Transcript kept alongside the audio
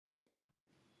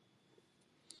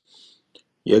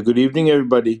Yeah, good evening,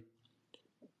 everybody.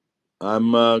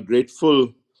 I'm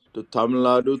grateful to Tamil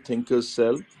Nadu Thinkers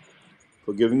Cell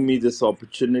for giving me this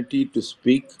opportunity to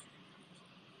speak,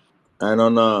 and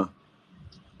on an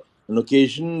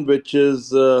occasion which is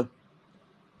to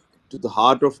the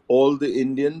heart of all the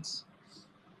Indians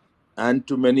and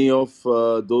to many of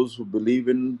those who believe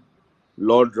in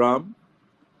Lord Ram.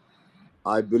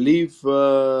 I believe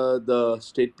the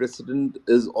state president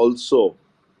is also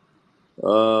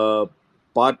uh,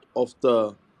 part of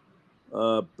the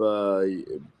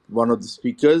one of the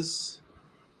speakers.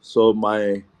 So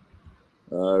my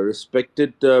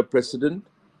respected President,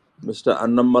 Mr.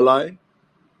 Annamalai,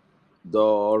 the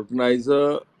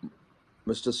organizer,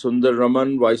 Mr. Sundar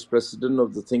Raman, Vice President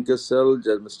of the Thinkers Cell,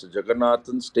 Mr.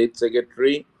 Jagannathan, State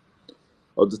Secretary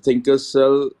of the Thinkers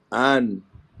Cell, and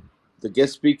the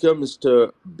guest speaker,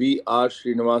 Mr. B.R.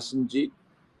 Sreenivasan ji.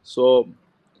 So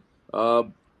uh,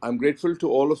 I'm grateful to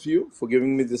all of you for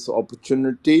giving me this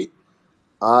opportunity.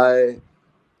 I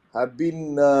have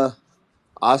been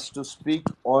asked to speak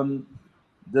on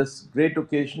this great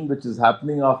occasion, which is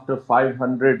happening after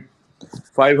 500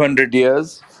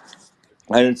 years.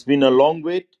 And it's been a long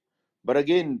wait. But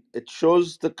again, it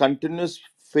shows the continuous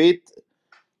faith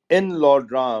in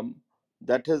Lord Ram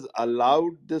that has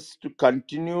allowed this to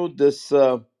continue, this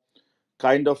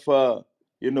kind of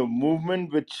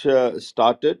movement which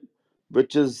started,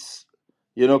 which is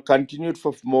continued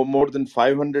for more than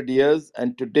 500 years.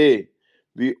 And today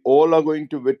we all are going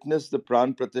to witness the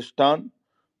Pran Pratishthan,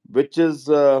 which is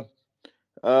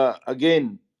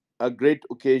again a great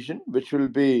occasion, which will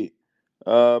be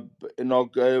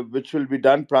which will be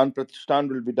done. Pran Pratishthan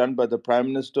will be done by the Prime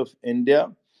Minister of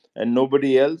India and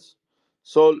nobody else.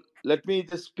 So let me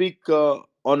just speak on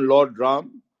Lord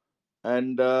Ram,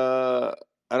 and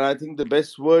I think the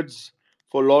best words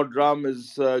for Lord Ram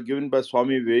is given by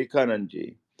Swami Vivekananda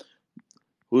ji,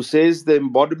 who says the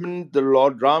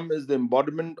Lord Ram is the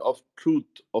embodiment of truth,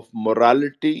 of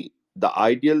morality, the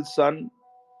ideal son,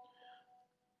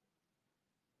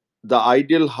 the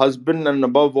ideal husband, and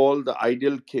above all, the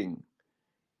ideal king.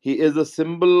 He is a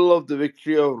symbol of the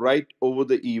victory of right over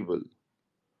the evil.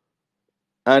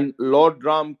 And Lord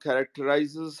Ram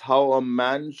characterizes how a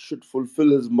man should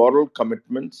fulfill his moral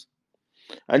commitments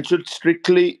and should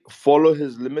strictly follow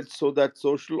his limits so that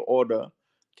social order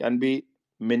can be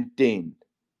maintained.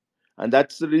 And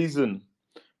that's the reason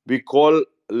we call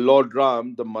Lord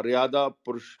Ram the Maryada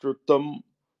Purushottam,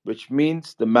 which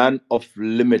means the man of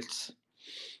limits.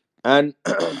 And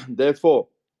therefore,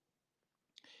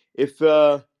 if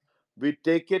we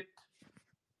take it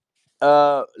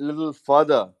a little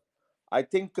further, I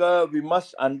think we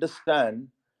must understand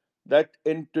that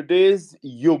in today's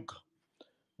yug,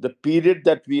 the period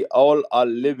that we all are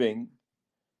living,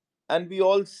 and we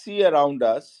all see around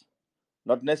us,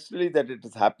 not necessarily that it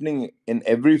is happening in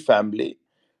every family,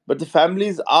 but the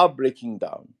families are breaking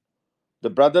down. The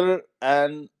brother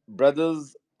and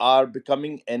brothers are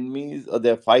becoming enemies, or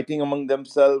they're fighting among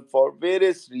themselves for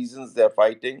various reasons. They're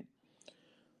fighting.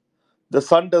 The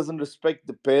son doesn't respect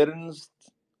the parents,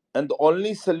 and the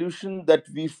only solution that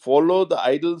we follow the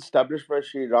idol established by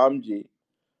Sri Ramji.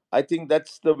 I think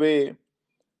that's the way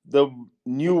the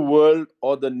new world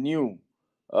or the new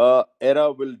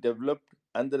era will develop,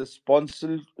 and the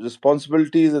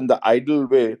responsibilities in the idol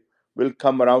way will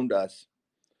come around us.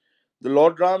 The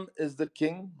Lord Ram is the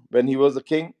king. When he was a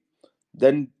king,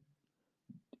 then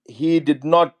he did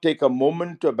not take a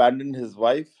moment to abandon his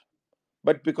wife,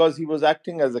 but because he was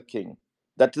acting as a king.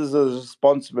 That is his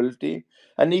responsibility.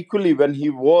 And equally, when he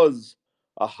was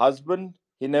a husband,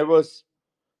 he never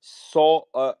saw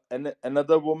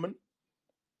another woman.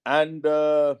 And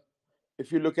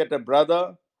if you look at a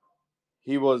brother,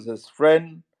 he was his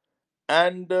friend.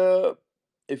 And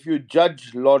if you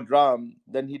judge Lord Ram,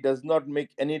 then he does not make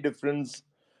any difference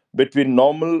between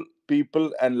normal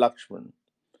people and Lakshman.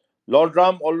 Lord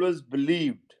Ram always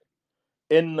believed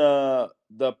in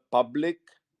the public,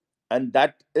 and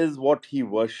that is what he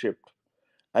worshipped.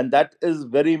 And that is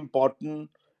very important.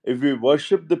 If we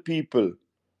worship the people,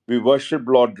 we worship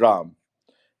Lord Ram.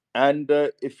 And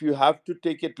if you have to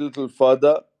take it a little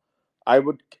further, I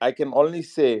can only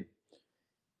say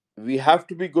we have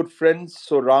to be good friends,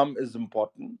 so Ram is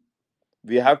important.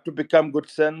 We have to become good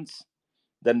sons,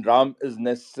 then Ram is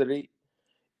necessary.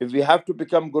 If we have to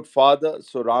become good father,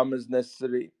 so Ram is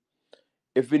necessary.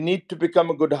 If we need to become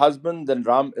a good husband, then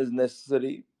Ram is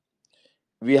necessary.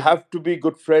 We have to be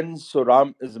good friends, so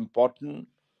Ram is important.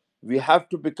 We have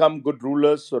to become good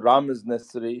rulers, so Ram is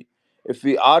necessary. If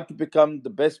we are to become the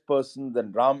best person,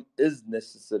 then Ram is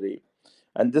necessary.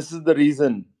 And this is the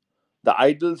reason The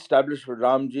idol established for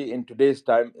Ramji in today's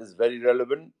time is very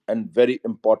relevant and very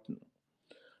important.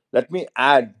 Let me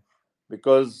add,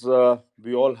 because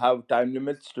we all have time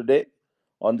limits today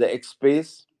on the X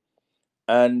space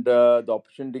and the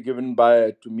opportunity given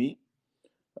by to me.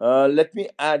 Let me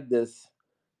add this,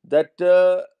 that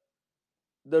the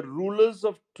rulers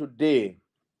of today,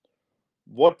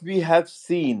 what we have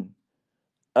seen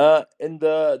in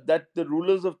the that the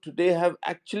rulers of today have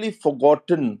actually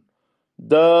forgotten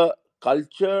the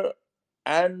culture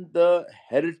and the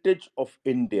heritage of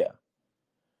India.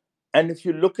 And if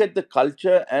you look at the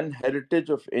culture and heritage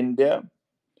of India,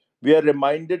 we are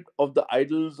reminded of the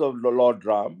idols of Lord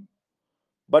Ram.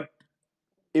 But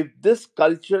if this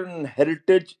culture and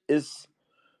heritage is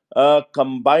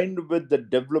combined with the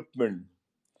development,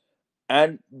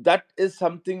 and that is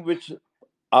something which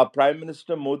our Prime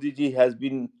Minister Modi ji has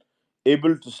been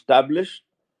able to establish.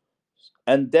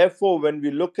 And therefore, when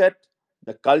we look at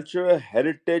the culture,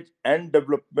 heritage, and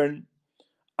development,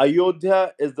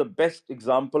 Ayodhya is the best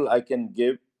example I can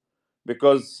give,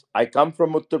 because I come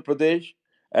from Uttar Pradesh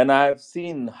and I have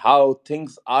seen how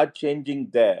things are changing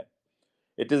there.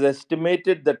 It is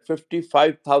estimated that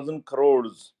 55,000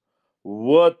 crores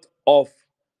worth of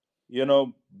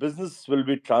business will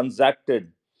be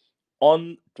transacted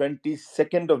on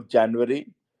 22nd of January.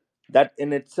 That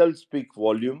in itself speaks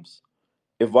volumes.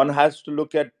 If one has to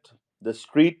look at the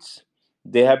streets,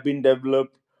 they have been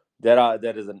developed.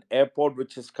 There is an airport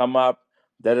which has come up.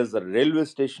 There is a railway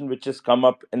station which has come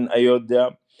up in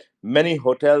Ayodhya. Many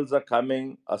hotels are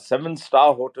coming. A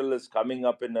seven-star hotel is coming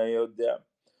up in Ayodhya.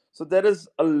 So there is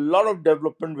a lot of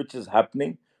development which is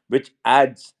happening, which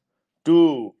adds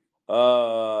to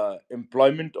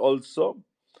employment also.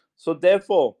 So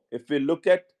therefore, if we look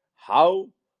at how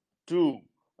to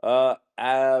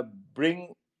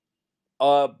bring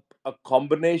a, a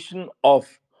combination of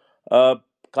uh,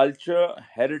 culture,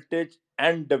 heritage,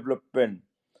 and development,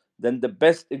 then the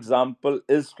best example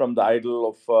is from the idol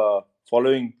of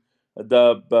following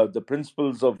the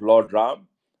principles of Lord Ram,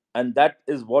 and that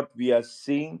is what we are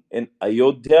seeing in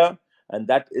Ayodhya, and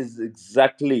that is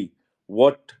exactly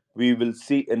what we will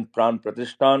see in Pran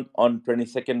Pratishthan on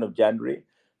 22nd of January.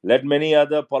 Let many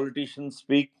other politicians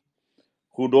speak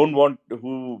who don't want,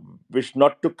 who wish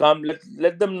not to come.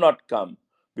 Let them not come.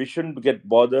 We shouldn't get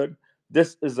bothered.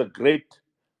 This is a great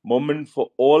moment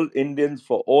for all Indians,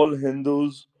 for all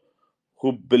Hindus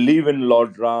who believe in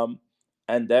Lord Ram.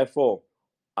 And therefore,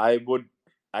 I would,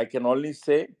 I can only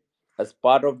say, as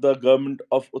part of the government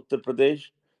of Uttar Pradesh,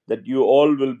 that you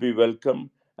all will be welcome.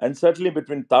 And certainly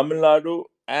between Tamil Nadu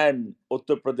and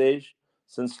Uttar Pradesh,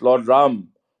 since Lord Ram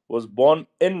was born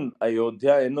in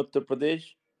Ayodhya in Uttar Pradesh,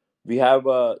 we have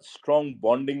a strong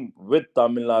bonding with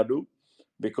Tamil Nadu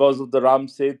because of the Ram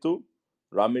Setu,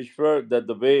 Rameshwar, that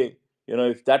the way,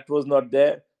 if that was not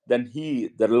there, then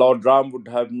the Lord Ram, would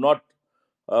have not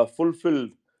fulfilled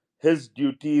his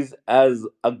duties as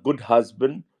a good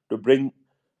husband to bring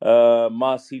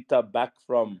Ma Sita back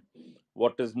from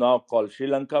what is now called Sri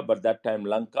Lanka, but that time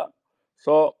Lanka.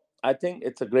 So I think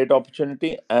it's a great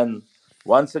opportunity. And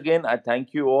once again, I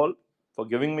thank you all for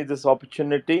giving me this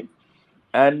opportunity.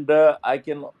 And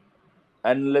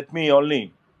and let me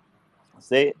only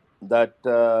say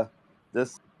that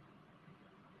this.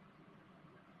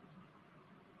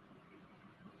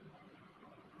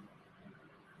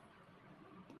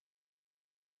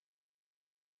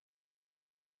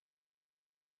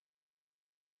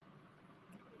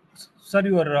 Sir,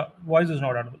 your voice is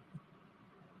not audible.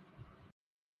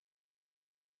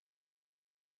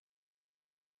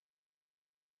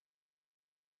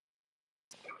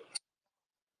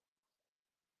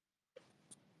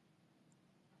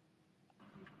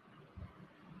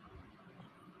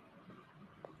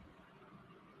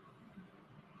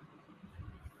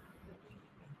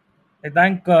 I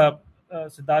thank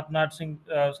Siddharth Nath Singh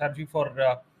Sarji for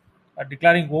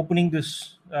declaring opening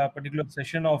this particular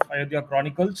session of Ayodhya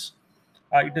Chronicles.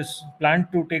 It is planned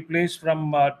to take place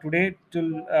from today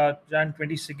till Jan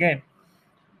 22nd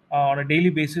on a daily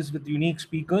basis with unique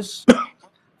speakers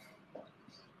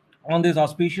on this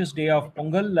auspicious day of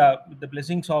Pongal, with the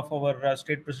blessings of our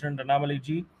State President Annamalai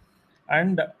ji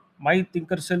and my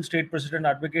Thinker Cell State President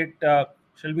Advocate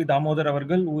Shelvi Damodar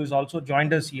Avargal, who is also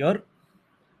joined us here,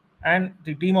 and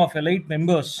the team of elite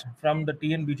members from the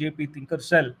TN-BJP Thinker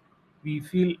Cell. We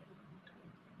feel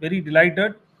very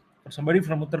delighted for somebody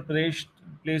from Uttar Pradesh,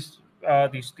 place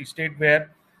the state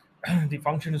where the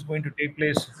function is going to take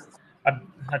place at,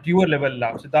 at your level.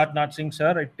 Siddharth Nath Singh,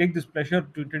 sir, I take this pleasure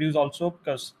to introduce also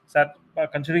because, sir,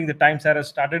 considering the time, sir has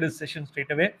started his session straight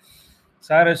away.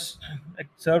 Sir has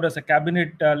served as a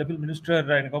cabinet level minister in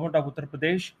the government of Uttar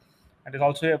Pradesh and is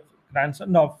also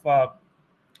grandson of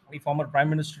the former Prime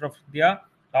Minister of India,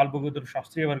 Lal Bahadur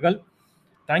Shastri Avargal.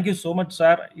 Thank you so much,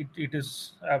 sir. It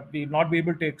is we will not be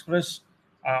able to express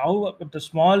how, with the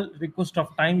small request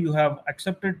of time, you have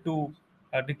accepted to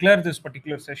declare this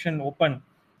particular session open,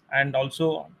 and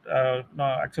also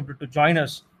accepted to join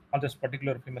us on this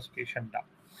particular famous occasion.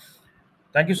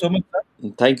 Thank you so much,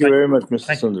 sir. Thank you Thank, very much, Mr.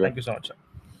 thank you, Sundar. thank you so much, sir.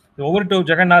 So over to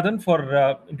Jagannathan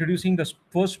for introducing the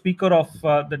first speaker of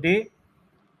the day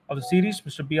of the series,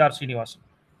 Mr. B.R. Sreenivasan.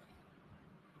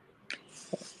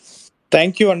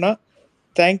 Thank you, Anna.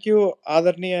 Thank you,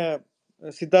 Adarniya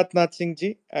Siddharth Nath Singh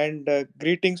ji, and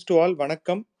greetings to all.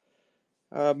 Vanakkam.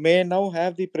 May I now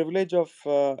have the privilege of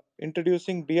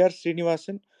introducing B.R.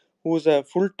 Sreenivasan, who is a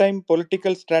full-time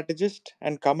political strategist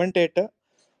and commentator.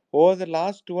 Over the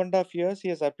last 2.5 years, he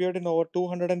has appeared in over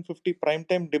 250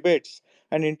 primetime debates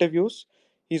and interviews.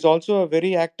 He is also a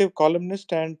very active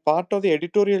columnist and part of the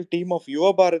editorial team of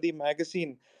Yuva Bharati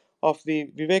magazine of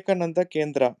the Vivekananda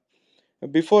Kendra.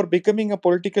 Before becoming a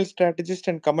political strategist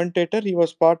and commentator, he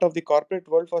was part of the corporate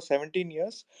world for 17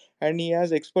 years, and he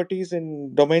has expertise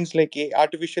in domains like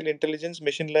artificial intelligence,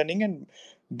 machine learning, and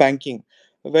banking.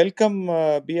 Welcome,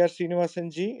 B.R.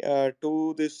 Srinivasan ji,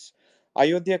 to this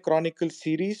Ayodhya Chronicles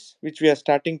series, which we are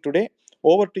starting today.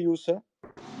 Over to you, sir.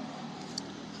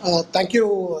 Thank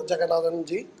you, Jagannathan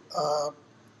ji.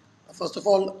 First of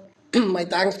all, my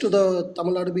thanks to the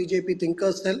Tamil Nadu BJP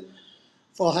Thinkers Cell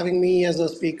for having me as a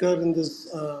speaker in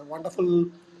this wonderful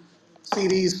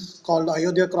series called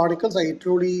Ayodhya Chronicles. I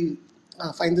truly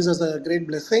find this as a great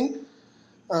blessing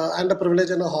and a privilege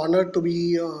and an honor to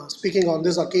be speaking on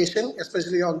this occasion,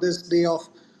 especially on this day of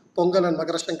Pongal and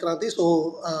Makara Sankranti.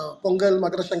 So, Pongal,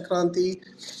 Makara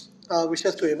Sankranti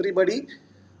wishes to everybody,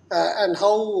 and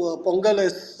how Pongal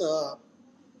is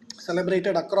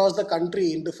celebrated across the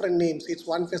country in different names. It's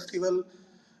one festival,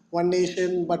 one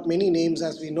nation, but many names,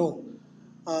 as we know.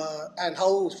 And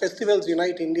how festivals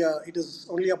unite India. It is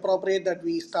only appropriate that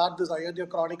we start this Ayodhya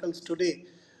Chronicles today,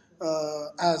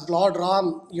 as Lord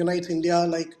Ram unites India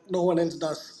like no one else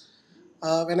does.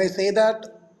 When I say that,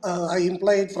 I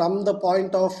imply it from the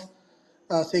point of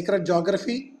sacred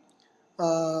geography,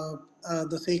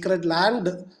 the sacred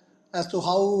land, as to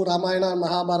how Ramayana and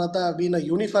Mahabharata have been a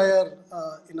unifier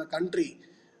in a country.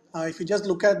 If you just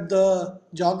look at the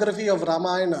geography of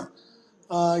Ramayana,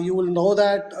 you will know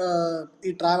that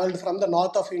it traveled from the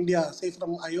north of India, say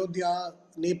from Ayodhya,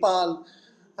 Nepal,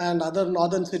 and other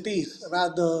northern cities where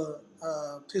the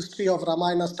history of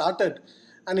Ramayana started.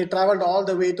 And it traveled all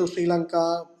the way to Sri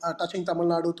Lanka, touching Tamil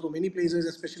Nadu through many places,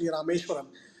 especially Rameshwaram.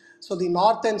 So the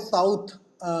north and south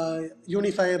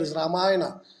unifier is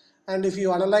Ramayana. And if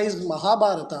you analyze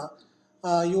Mahabharata,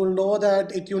 you will know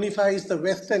that it unifies the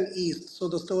west and east. So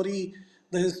the story,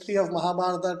 the history of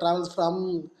Mahabharata travels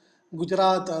from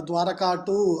Gujarat, Dwaraka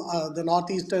to the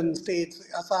northeastern states,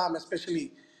 Assam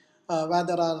especially, where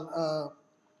there are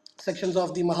sections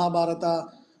of the Mahabharata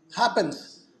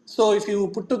happens. So if you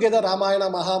put together Ramayana,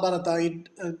 Mahabharata,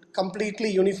 it completely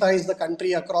unifies the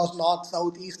country across north,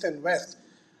 south, east, and west.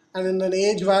 And in an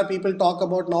age where people talk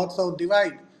about north-south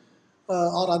divide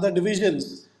or other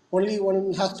divisions, only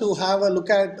one has to have a look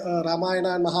at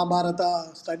Ramayana and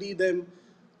Mahabharata, study them,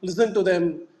 listen to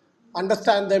them,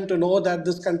 understand them to know that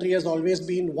this country has always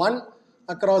been one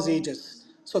across ages.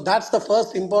 So that's the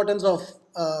first importance of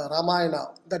Ramayana,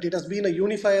 that it has been a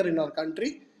unifier in our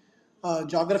country,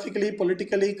 geographically,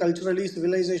 politically, culturally,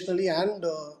 civilizationally, and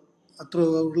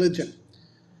through religion.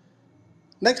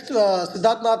 Next,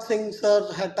 Siddharth Nath Singh sir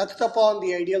had touched upon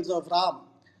the ideals of Ram,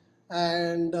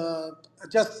 and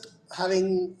just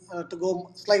having to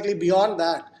go slightly beyond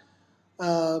that.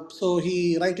 So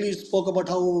he rightly spoke about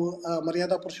how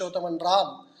Maryada Purushottam and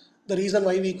Ram. The reason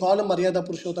why we call him Maryada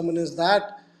Purushottam is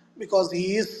that because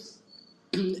he is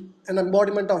an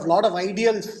embodiment of a lot of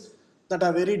ideals that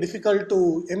are very difficult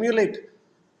to emulate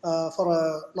for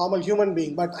a normal human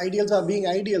being. But ideals are being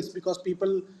ideals because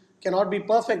people cannot be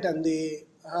perfect, and they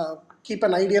keep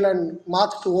an ideal and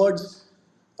march towards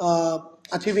uh,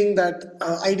 achieving that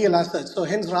ideal as such. So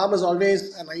hence Ram is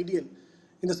always an ideal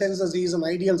in the sense that he is an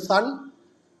ideal son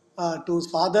to his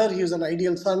father, he is an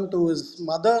ideal son to his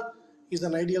mother, he is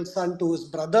an ideal son to his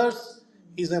brothers,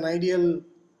 he is an ideal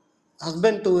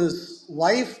husband to his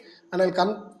wife, and I'll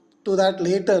come to that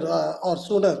later or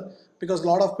sooner, because a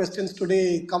lot of questions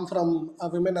today come from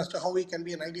women as to how he can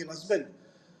be an ideal husband.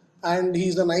 And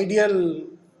he's an ideal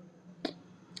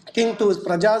king to his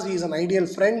prajas, he's an ideal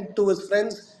friend to his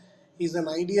friends, he's an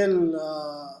ideal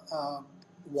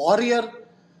warrior,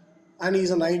 and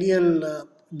he's an ideal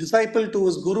disciple to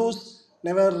his gurus,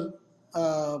 never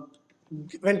uh,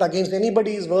 went against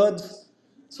anybody's words,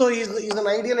 So he's an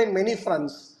ideal in many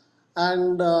fronts.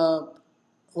 And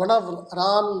one of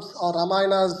Ram's or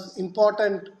Ramayana's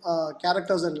important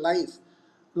characters in life,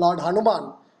 Lord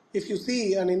Hanuman, if you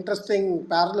see an interesting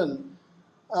parallel,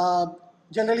 uh,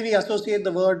 generally we associate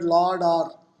the word Lord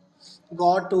or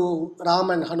God to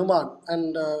Ram and Hanuman,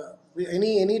 and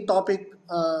any topic,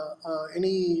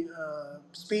 any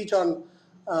speech on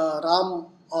Ram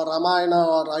or Ramayana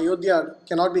or Ayodhya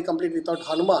cannot be complete without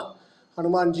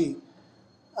Hanumanji.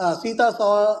 Sita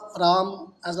saw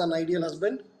Ram as an ideal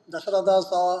husband. Dasharatha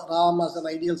saw Ram as an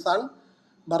ideal son.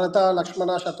 Bharata,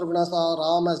 Lakshmana, Shatrughna saw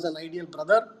Ram as an ideal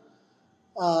brother.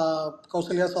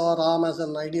 Kausalya saw Ram as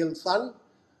an ideal son,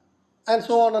 and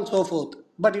so on and so forth.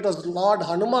 But it was Lord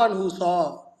Hanuman who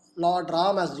saw Lord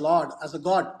Ram as Lord, as a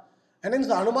God. And hence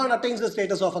Hanuman attains the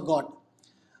status of a God.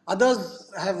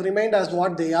 Others have remained as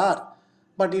what they are.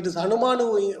 But it is Hanuman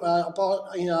who,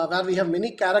 where we have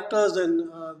many characters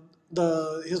in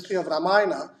the history of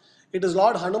Ramayana, it is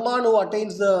Lord Hanuman who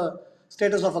attains the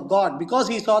status of a God because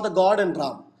he saw the God in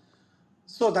Ram.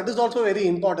 So that is also very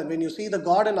important. When you see the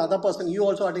God in other person, you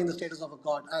also attain the status of a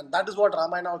God. And that is what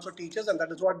Ramayana also teaches, and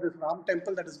that is what this Ram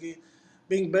temple that is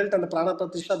being built and the Prana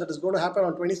Pratishtha that is going to happen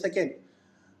on 22nd.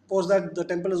 Post that the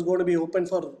temple is going to be open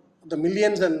for the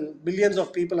millions and billions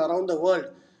of people around the world.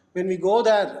 When we go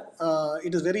there,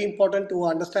 it is very important to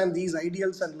understand these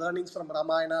ideals and learnings from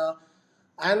Ramayana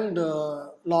and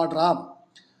Lord Ram.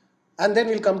 And then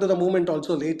we'll come to the movement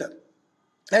also later.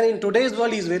 And in today's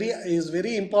world, he is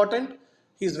very important.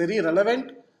 He is very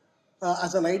relevant.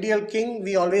 As an ideal king,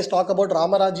 we always talk about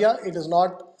Ramarajya. It is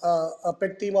not a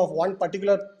pet theme of one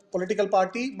particular political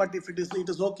party, but if it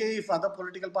is okay if other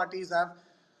political parties have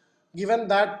given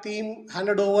that theme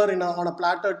handed over on a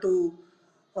platter to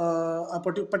a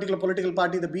particular political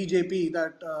party, the BJP,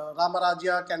 that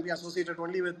Ramarajya can be associated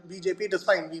only with BJP, it is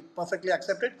fine. We perfectly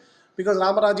accept it because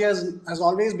Ramarajya has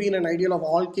always been an ideal of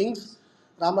all kings.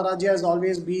 Ramarajya has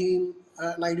always been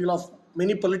an ideal of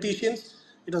many politicians.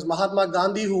 It was Mahatma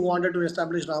Gandhi who wanted to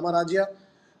establish Ramarajya.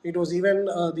 It was even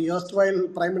the erstwhile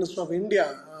Prime Minister of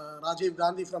India, Rajiv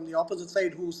Gandhi, from the opposite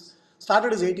side, who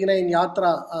started his 89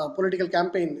 Yatra political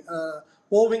campaign,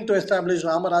 hoping to establish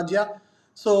Ramarajya.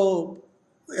 So,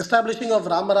 establishing of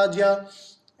Ramarajya,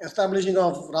 establishing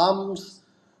of Ram's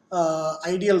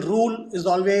ideal rule is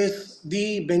always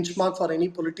the benchmark for any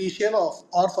politician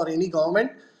or for any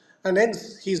government, and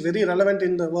hence he is very relevant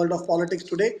in the world of politics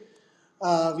today.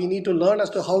 We need to learn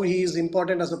as to how he is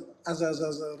important as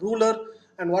a ruler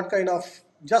and what kind of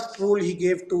just rule he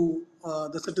gave to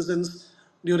the citizens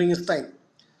during his time.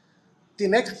 The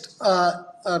next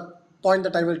point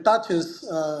that I will touch is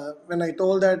when I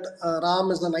told that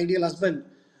Ram is an ideal husband,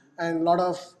 and a lot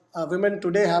of women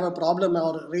today have a problem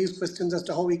or raise questions as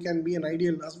to how he can be an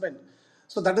ideal husband.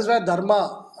 So that is where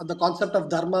dharma, the concept of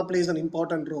dharma, plays an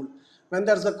important role. When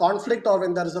there is a conflict or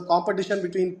when there is a competition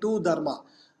between two dharma,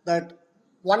 that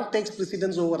one takes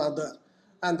precedence over other,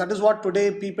 and that is what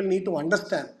today people need to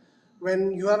understand.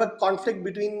 When you have a conflict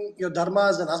between your dharma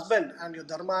as an husband and your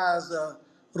dharma as a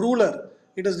ruler,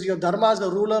 it is your dharma as a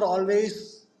ruler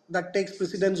always that takes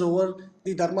precedence over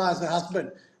the dharma as a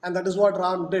husband, and that is what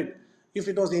Ram did. If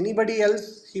it was anybody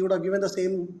else, he would have given the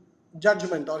same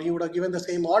judgment or he would have given the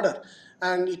same order,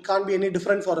 and it can't be any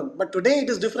different for him. But today it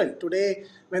is different. Today,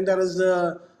 when there is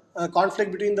a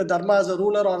conflict between the dharma as a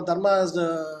ruler or dharma as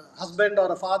a husband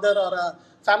or a father or a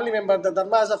family member, the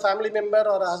dharma as a family member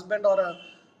or a husband or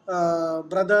a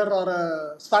brother or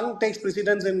a son takes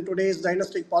precedence in today's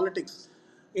dynastic politics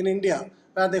in India,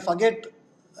 where they forget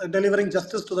delivering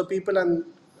justice to the people and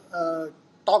uh,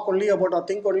 talk only about or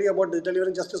think only about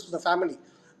delivering justice to the family.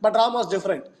 But Ram was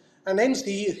different, and hence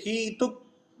he took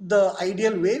the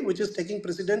ideal way, which is taking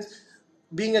precedence.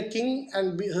 Being a king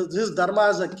and his dharma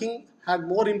as a king had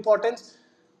more importance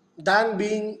than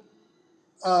being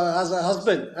as a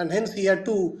husband, and hence he had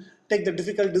to take the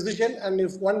difficult decision. And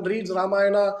if one reads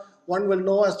Ramayana, one will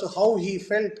know as to how he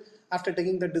felt after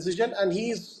taking the decision. And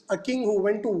he is a king who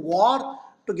went to war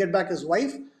to get back his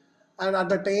wife. And at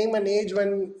the time and age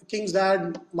when kings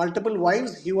had multiple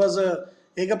wives, he was a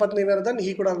Ekapatni Vardhan.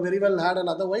 He could have very well had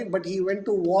another wife, but he went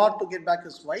to war to get back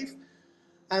his wife,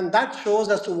 and that shows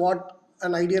as to what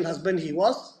an ideal husband he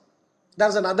was.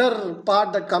 There's another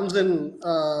part that comes in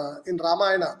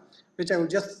Ramayana, which I will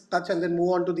just touch and then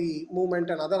move on to the movement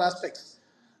and other aspects.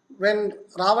 When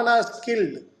Ravana is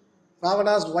killed,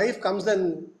 Ravana's wife comes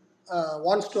and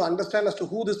wants to understand as to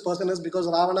who this person is, because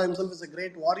Ravana himself is a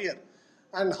great warrior,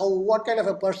 and what kind of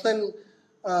a person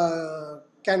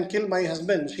can kill my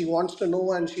husband. She wants to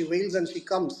know, and she wails and she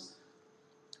comes.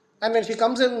 And when she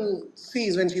comes and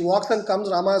sees, when she walks and comes,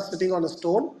 Rama is sitting on a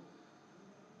stone,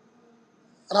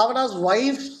 Ravana's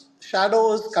wife's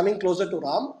shadow is coming closer to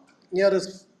Ram, near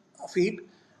his feet,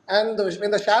 and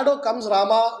when the shadow comes,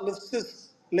 Rama lifts his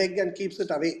leg and keeps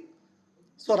it away.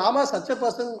 So Rama is such a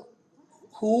person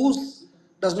who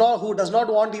does not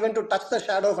want even to touch the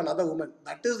shadow of another woman.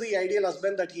 That is the ideal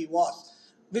husband that he was,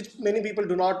 which many people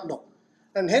do not know.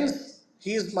 And hence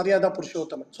he is Maryada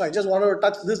Purushottam. So I just wanted to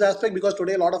touch this aspect because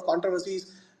today a lot of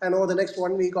controversies, and over the next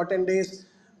 1 week or 10 days,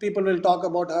 people will talk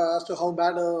about as to how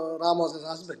bad Ram was as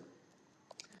husband.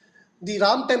 The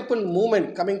Ram temple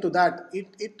movement, coming to that,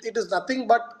 it is nothing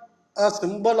but a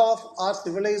symbol of our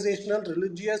civilizational,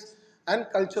 religious and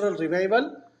cultural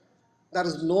revival. There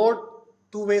is no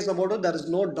two ways about it. There is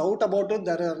no doubt about it.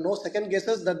 There are no second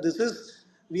guesses that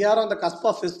we are on the cusp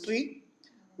of history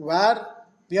where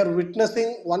we are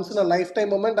witnessing once in a lifetime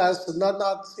moment, as Siddharth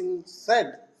Nath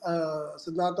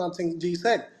Singh ji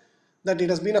said, that it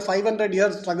has been a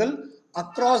 500-year struggle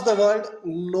across the world.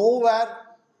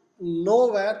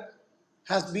 Nowhere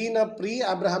has been a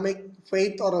pre-Abrahamic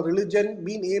faith or a religion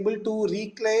been able to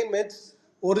reclaim its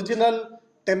original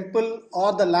temple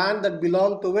or the land that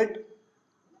belonged to it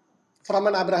from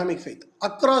an Abrahamic faith.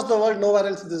 Across the world, nowhere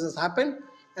else this has happened,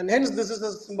 and hence this is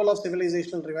a symbol of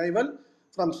civilizational revival.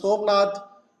 From Somnath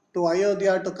to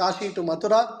Ayodhya to Kashi to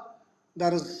Mathura,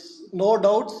 there is no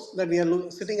doubts that we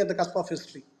are sitting at the cusp of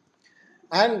history.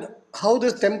 And how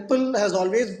this temple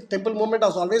movement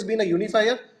has always been a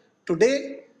unifier.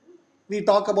 Today, we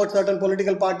talk about certain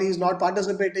political parties not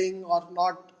participating or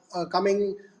not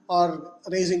coming or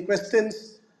raising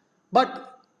questions,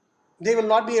 but they will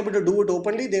not be able to do it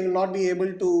openly. They will not be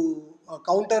able to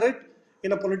counter it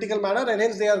in a political manner, and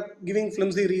hence they are giving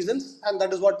flimsy reasons, and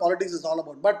that is what politics is all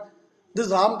about. But this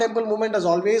Ram Temple movement has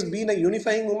always been a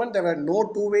unifying movement. There were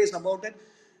no two ways about it.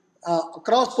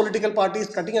 Across political parties,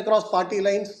 cutting across party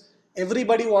lines,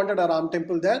 everybody wanted a Ram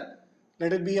Temple there.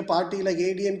 Let it be a party like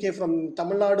ADMK from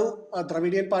Tamil Nadu, a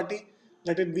Dravidian party.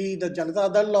 Let it be the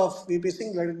Janata Dal of VP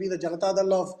Singh. Let it be the Janata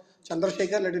Dal of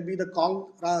Chandrasekhar. Let it be the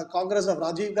Congress of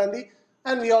Rajiv Gandhi.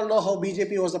 And we all know how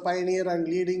BJP was the pioneer and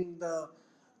leading the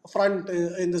front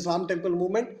in this Ram Temple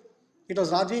movement. It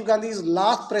was Rajiv Gandhi's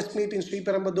last press meet in Sri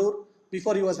Perambur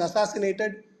before he was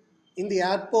assassinated. In the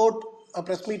airport, a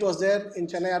press meet was there in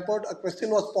Chennai airport. A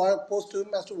question was posed to him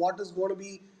as to what is going to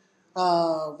be,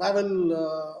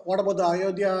 what about the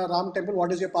Ayodhya Ram Temple?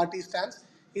 What is your party stance?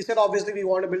 He said, obviously, we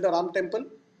want to build a Ram Temple.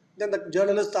 Then the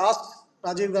journalist asked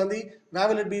Rajiv Gandhi, where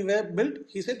will it be built?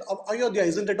 He said, Ayodhya,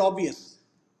 isn't it obvious?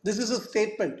 This is a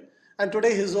statement. And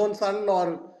today his own son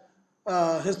or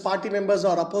his party members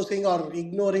are opposing or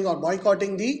ignoring or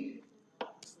boycotting the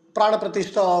Prana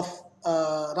Pratishtha of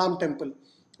Ram Temple.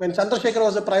 When Chandrasekhar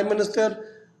was the Prime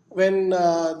Minister, when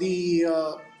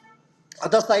the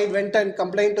other side went and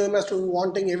complained to him as to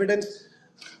wanting evidence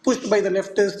pushed by the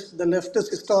leftist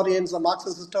historians, the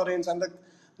Marxist historians, and the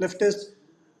leftists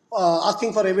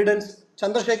asking for evidence.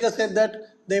 Chandrasekhar said that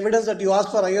the evidence that you ask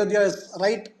for Ayodhya is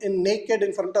right in naked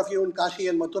in front of you in Kashi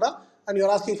and Mathura, and you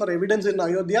are asking for evidence in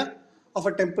Ayodhya of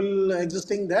a temple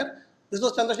existing there. This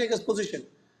was Chandrasekhar's position.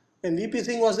 When VP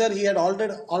Singh was there, he had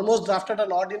already almost drafted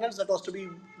an ordinance that was to be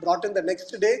brought in the next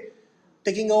day,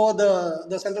 taking over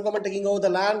the central government taking over the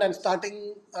land and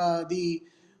starting the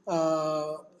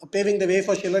paving the way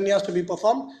for Shilanyas to be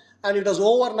performed. And it was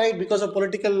overnight because of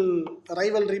political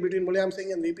rivalry between Mulayam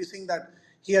Singh and VP Singh that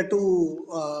he had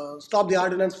to stop the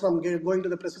ordinance from going to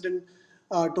the president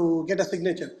to get a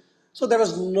signature. So there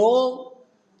was no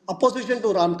opposition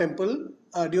to Ram Temple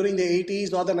during the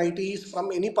 80s or the 90s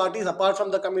from any parties apart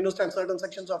from the communists and certain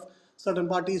sections of certain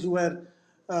parties who were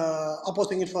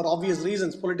opposing it for obvious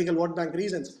reasons, political vote bank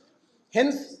reasons.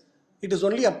 Hence, it is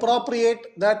only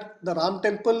appropriate that the Ram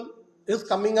Temple is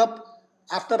coming up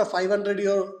after a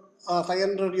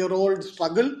 500-year-old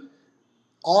struggle.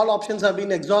 All options have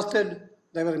been exhausted.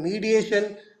 There were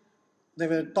mediation, there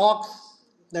were talks,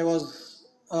 there was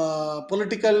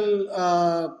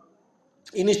political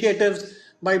initiatives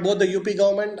by both the UP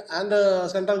government and the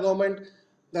central government.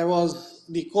 There was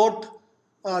the court,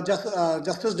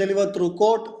 justice delivered through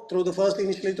court, through the first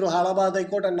initially through Allahabad High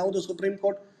Court and now the Supreme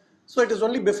Court. So it is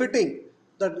only befitting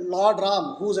that Lord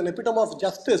Ram, who is an epitome of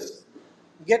justice,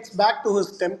 gets back to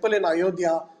his temple in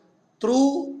Ayodhya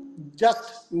through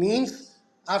just means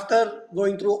after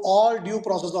going through all due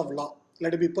process of law.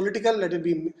 Let it be political, let it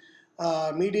be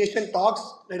mediation talks,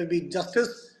 let it be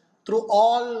justice. Through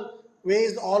all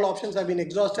ways, all options have been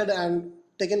exhausted and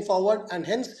taken forward, and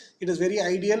hence it is very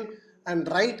ideal and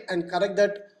right and correct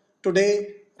that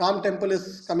today Ram Temple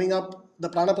is coming up, the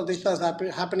Prana Pratishtha is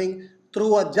happening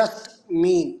through a just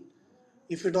mean.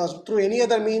 If it was through any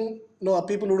other mean, no,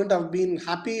 people wouldn't have been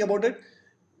happy about it.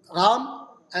 Ram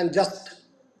and just.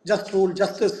 just rule,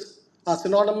 justice are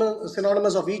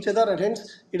synonymous of each other, and hence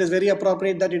it is very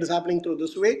appropriate that it is happening through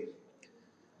this way.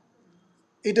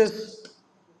 It is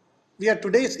We are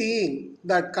today seeing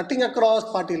that cutting across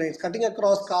party lines, cutting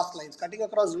across caste lines, cutting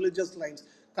across religious lines,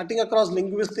 cutting across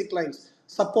linguistic lines,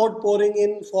 support pouring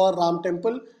in for Ram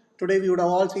Temple. Today we would have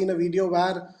all seen a video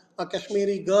where a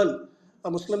Kashmiri girl, a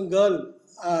Muslim girl,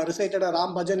 recited a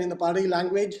Ram Bhajan in the Padi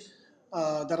language.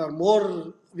 There are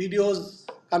more videos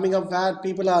coming up where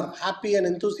people are happy and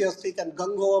enthusiastic and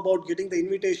gung-ho about getting the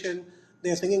invitation.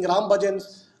 They are singing Ram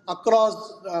Bhajans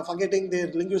across, forgetting their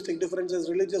linguistic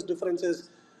differences, religious differences,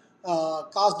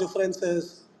 caste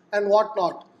differences, and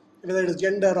whatnot, whether it is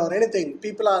gender or anything.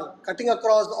 People are cutting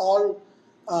across all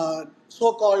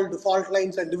so-called fault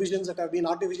lines and divisions that have been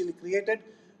artificially created.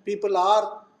 People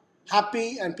are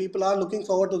happy and people are looking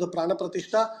forward to the Prana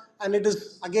Pratishtha. And it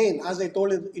is, again, as I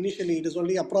told initially, it is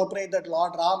only appropriate that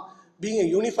Lord Ram, being a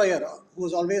unifier, who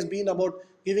has always been about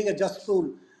giving a just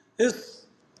rule, is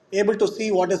able to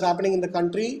see what is happening in the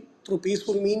country through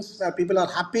peaceful means, where people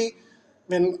are happy.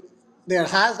 When they are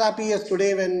as happy as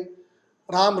today when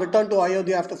Ram returned to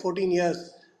Ayodhya after 14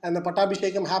 years and the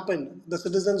Pattabhishekam happened, the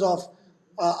citizens of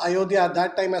Ayodhya at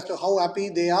that time, as to how happy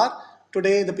they are.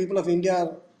 Today, the people of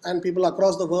India and people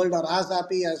across the world are as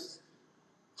happy as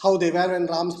how they were when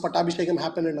Ram's Pattabhishekam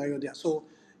happened in Ayodhya. So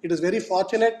it is very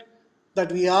fortunate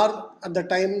that we are at the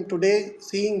time today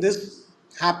seeing this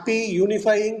happy,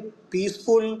 unifying,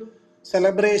 peaceful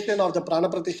celebration of the Prana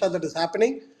Pratishtha that is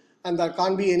happening, and there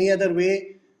can't be any other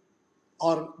way,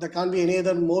 or there can't be any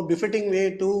other more befitting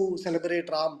way to celebrate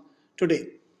Ram today.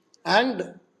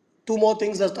 And two more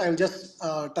things that I'll just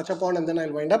touch upon and then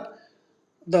I'll wind up.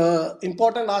 The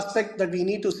important aspect that we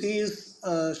need to see is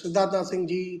Siddharth Singh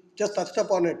ji just touched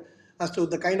upon it as to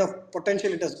the kind of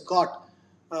potential it has got.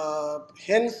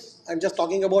 Hence, I'm just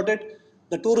talking about it.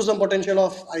 The tourism potential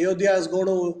of Ayodhya is going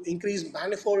to increase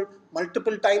manifold,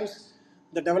 multiple times.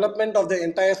 The development of the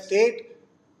entire state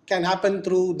can happen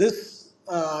through this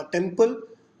temple.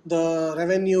 The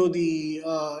revenue, the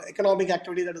economic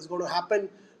activity that is going to happen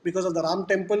because of the Ram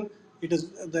temple, it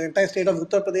is the entire state of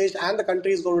Uttar Pradesh and the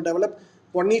country is going to develop.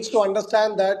 One needs to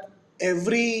understand that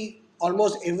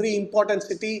almost every important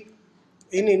city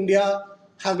in India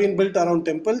have been built around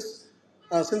temples.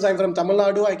 Since I'm from Tamil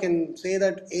Nadu, I can say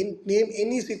that name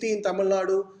any city in Tamil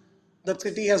Nadu, that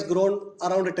city has grown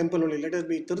around a temple only. Let it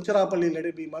be Tiruchirappalli, let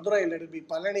it be Madurai, let it be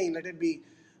Palani, let it be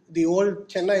the old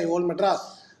Chennai, old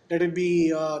Madras, let it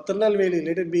be Tirunelveli,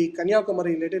 let it be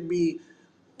Kanyakumari, let it be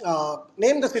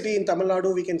name the city in Tamil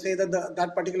Nadu, we can say that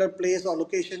that particular place or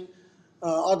location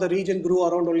or the region grew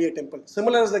around only a temple.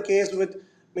 Similar is the case with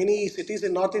many cities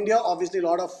in North India. Obviously, a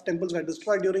lot of temples were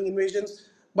destroyed during invasions,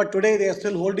 but today they are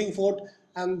still holding fort,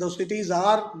 and those cities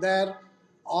are there,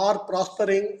 are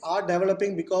prospering, are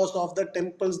developing because of the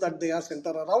temples that they are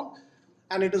centered around.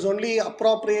 And it is only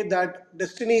appropriate that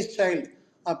Destiny's Child,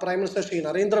 our Prime Minister Shri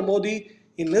Narendra Modi,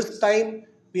 in his time,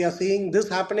 we are seeing this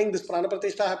happening, this Prana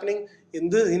Pratishtha happening.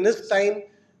 In his time,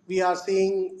 we are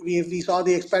seeing, we saw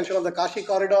the expansion of the Kashi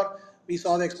corridor, we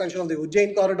saw the expansion of the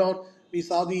Ujjain corridor, we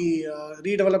saw the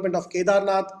redevelopment of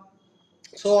Kedarnath,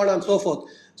 so on and so forth.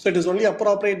 So it is only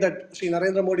appropriate that Sri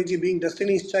Narendra Modi ji, being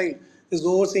Destiny's Child, is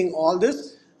overseeing all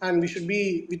this, and we should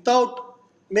be, without,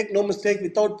 make no mistake,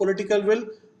 without political will,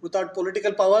 without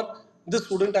political power, this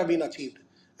wouldn't have been achieved.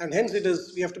 And hence it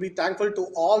is, we have to be thankful to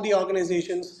all the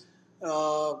organizations,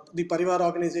 the Parivar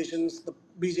organizations, the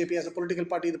BJP as a political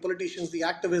party, the politicians, the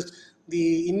activists,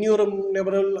 the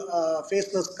innumerable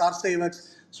faceless car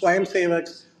sevaks, Swayam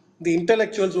sevaks, the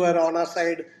intellectuals who are on our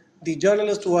side, the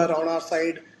journalists who are on our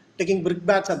side, taking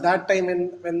brickbats at that time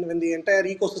when the entire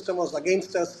ecosystem was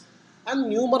against us, and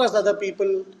numerous other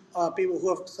people, people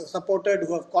who have supported,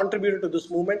 who have contributed to this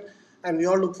movement. And we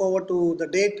all look forward to the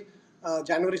date,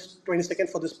 January 22nd,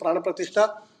 for this Prana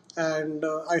Pratishtha. And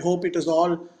I hope it is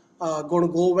all going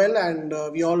to go well, and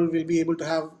we all will be able to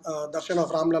have darshan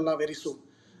of Ram Lalla very soon.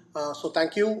 So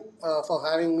thank you for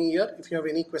having me here. If you have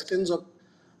any questions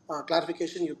or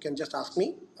clarification, you can just ask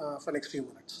me for next few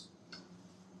minutes.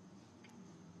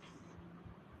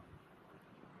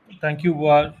 Thank you,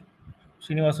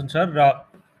 Sreenivasan sir.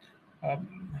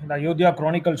 இந்த அயோத்தியா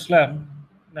குரானிக்கல்ஸில்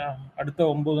அடுத்த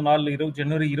 9 நாள்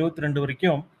ஜனவரி 22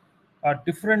 வரைக்கும்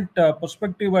different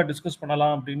பெர்ஸ்பெக்டிவை discuss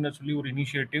பண்ணலாம் அப்படின்னு சொல்லி ஒரு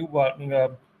initiative நீங்கள்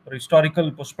ஒரு ஹிஸ்டாரிக்கல்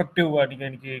பெர்ஸ்பெக்டிவ் நீங்கள்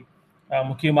இன்னைக்கு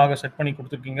முக்கியமாக செட் பண்ணி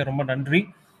கொடுத்துருக்கீங்க. ரொம்ப நன்றி.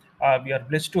 We are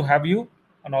blessed to have you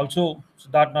and also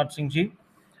Siddharth Singh ji.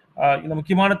 இந்த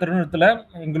முக்கியமான தருணத்தில்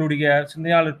எங்களுடைய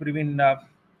சிந்தனையாளர் பிரிவின்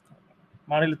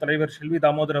மாநில தலைவர் செல்வி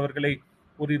தாமோதர் அவர்களை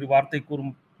ஓரிரு வார்த்தை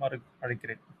கூறுமாறு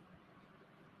அழைக்கிறேன்.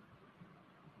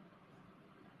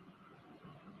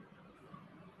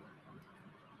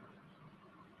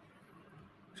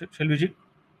 செல்விஜி.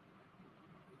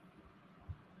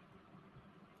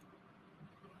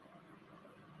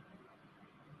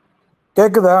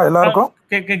 கேக்குதா எல்லாருக்கும்?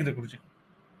 கேக்குது குருஜி.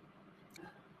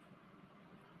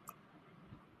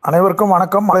 அனைவருக்கும்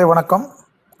வணக்கம், மலை வணக்கம்.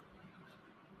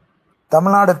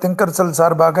 தமிழ்நாடு திங்கர் செல்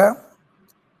சார்பாக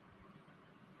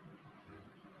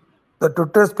இந்த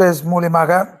ட்விட்டர் ஸ்பேஸ்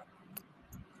மூலியமாக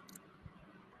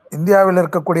இந்தியாவில்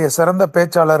இருக்கக்கூடிய சிறந்த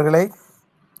பேச்சாளர்களை,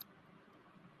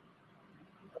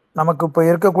 நமக்கு இப்போ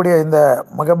இருக்கக்கூடிய இந்த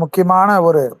மிக முக்கியமான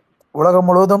ஒரு உலகம்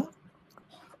முழுவதும்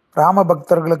ராம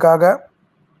பக்தர்களுக்காக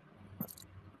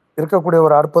இருக்கக்கூடிய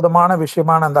ஒரு அற்புதமான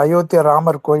விஷயமான அந்த அயோத்தியா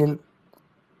ராமர் கோயில்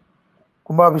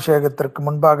கும்பாபிஷேகத்திற்கு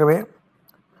முன்பாகவே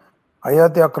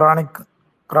அயோத்தியா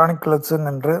கிரானிக்கல்ஸ்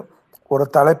என்று ஒரு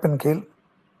தலைப்பின் கீழ்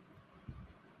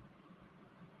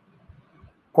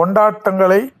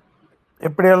கொண்டாட்டங்களை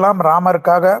எப்படியெல்லாம்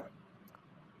ராமருக்காக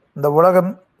இந்த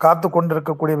உலகம் காத்து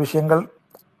கொண்டிருக்கக்கூடிய விஷயங்கள்,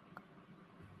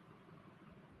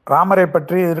 ராமரை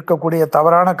பற்றி இருக்கக்கூடிய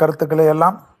தவறான கருத்துக்களை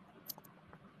எல்லாம்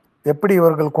எப்படி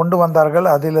இவர்கள் கொண்டு வந்தார்கள்,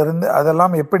 அதிலிருந்து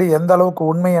அதெல்லாம் எப்படி எந்த அளவுக்கு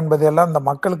உண்மை என்பதையெல்லாம் இந்த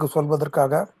மக்களுக்கு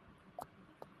சொல்வதற்காக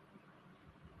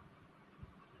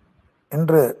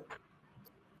இன்று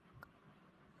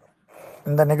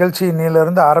இந்த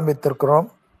நிகழ்ச்சியிலிருந்து ஆரம்பித்திருக்கிறோம்.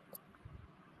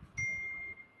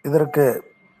 இதற்கு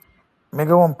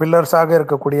மிகவும் பில்லர்ஸாக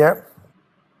இருக்கக்கூடிய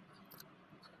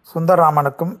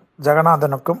சுந்தரராமனுக்கும்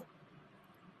ஜெகநாதனுக்கும்,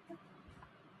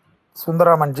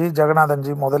 சுந்தரராமன்ஜி,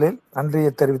 ஜெகநாதன்ஜி, முதலில்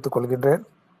நன்றியை தெரிவித்துக் கொள்கின்றேன்.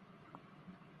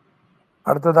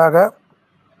 அடுத்ததாக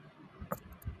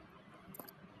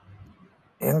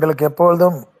எங்களுக்கு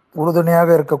எப்பொழுதும் உறுதுணையாக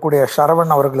இருக்கக்கூடிய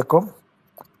சரவணன் அவர்களுக்கும்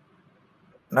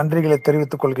நன்றிகளை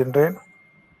தெரிவித்துக் கொள்கின்றேன்.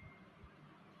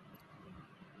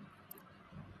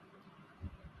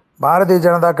 பாரதிய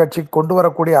ஜனதா கட்சி கொண்டு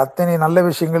வரக்கூடிய அத்தனை நல்ல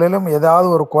விஷயங்களிலும் ஏதாவது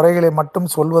ஒரு குறைகளை மட்டும்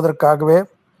சொல்வதற்காகவே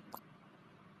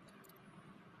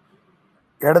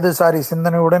இடதுசாரி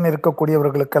சிந்தனையுடன்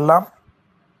இருக்கக்கூடியவர்களுக்கெல்லாம்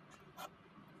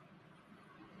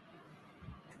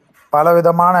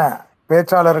பலவிதமான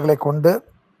பேச்சாளர்களை கொண்டு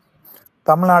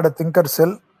தமிழ்நாடு திங்கர்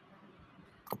செல்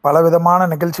பலவிதமான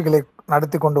நிகழ்ச்சிகளை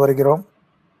நடத்தி கொண்டு வருகிறோம்.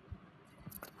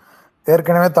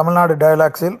 ஏற்கனவே தமிழ்நாடு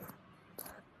டயலாக்ஸில்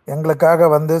எங்களுக்காக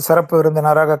வந்து சிறப்பு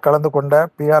விருந்தினராக கலந்து கொண்ட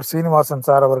PR ஸ்ரீனிவாசன்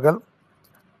சார் அவர்கள்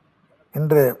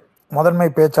இன்று முதன்மை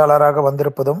பேச்சாளராக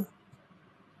வந்திருப்பதும்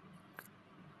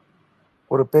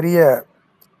ஒரு பெரிய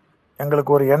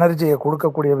எங்களுக்கு ஒரு எனர்ஜியை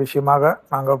கொடுக்கக்கூடிய விஷயமாக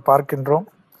நாங்கள் பார்க்கின்றோம்.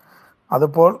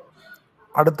 அதுபோல்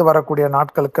அடுத்து வரக்கூடிய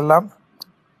நாட்களுக்கெல்லாம்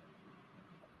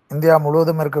இந்தியா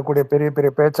முழுவதும் இருக்கக்கூடிய பெரிய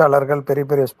பெரிய பேச்சாளர்கள், பெரிய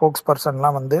பெரிய ஸ்போக்ஸ்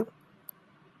பர்சன்லாம் வந்து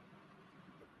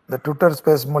இந்த ட்விட்டர்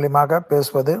ஸ்பேஸ் மூலியமாக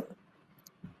பேசுவது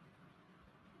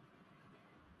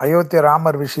அயோத்தியா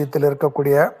ராமர் விஷயத்தில்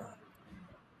இருக்கக்கூடிய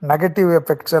நெகட்டிவ்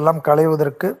எஃபெக்ட்ஸ் எல்லாம்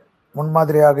களைவதற்கு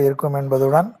முன்மாதிரியாக இருக்கும்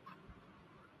என்பதுடன்,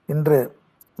 இன்று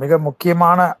மிக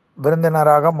முக்கியமான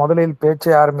விருந்தினராக முதலில்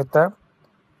பேச்சை ஆரம்பித்த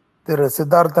திரு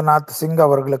சித்தார்த்தநாத் சிங்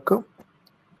அவர்களுக்கு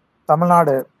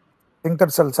தமிழ்நாடு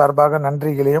திங்கர் செல் சார்பாக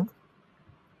நன்றிகளையும்,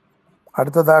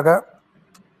 அடுத்ததாக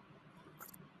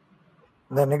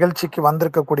இந்த நிகழ்ச்சிக்கு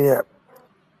வந்திருக்கக்கூடிய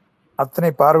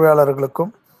அத்தனை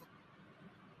பார்வையாளர்களுக்கும்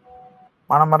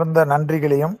மனமார்ந்த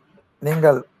நன்றிகளையும்,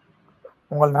 நீங்கள்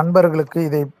உங்கள் நண்பர்களுக்கு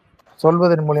இதை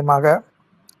சொல்வதன் மூலியமாக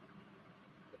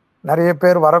நிறைய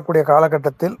பேர் வரக்கூடிய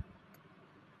காலகட்டத்தில்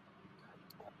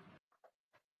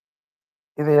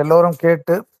இதை எல்லோரும்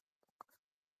கேட்டு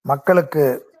மக்களுக்கு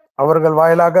அவர்கள்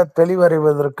வாயிலாக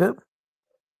தெளிவறிவதற்கு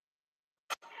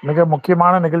மிக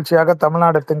முக்கியமான நிகழ்ச்சியாக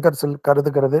தமிழ்நாடு திங்கர் செல்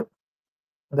கருதுகிறது.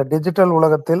 இந்த டிஜிட்டல்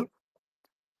உலகத்தில்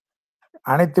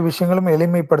அனைத்து விஷயங்களும்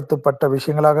எளிமைப்படுத்தப்பட்ட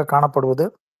விஷயங்களாக காணப்படுவது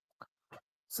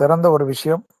சிறந்த ஒரு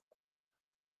விஷயம்.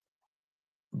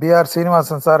 PR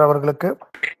ஸ்ரீனிவாசன் சார் அவர்களுக்கு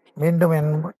மீண்டும்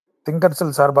என் திங்கர்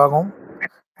செல் சார்பாகவும்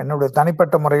என்னுடைய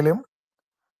தனிப்பட்ட முறையிலும்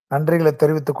நன்றிகளை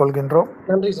தெரிவித்துக் கொள்கின்றோம்.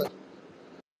 நன்றி சார்.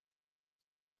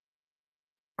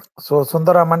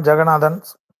 சுந்தரராமன், ஜெகநாதன்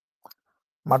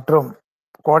மற்றும்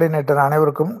கோஆர்டினேட்டர்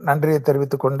அனைவருக்கும் நன்றியை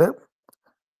தெரிவித்துக் கொண்டு,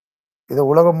 இது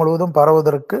உலகம் முழுவதும்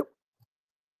பரவுவதற்கு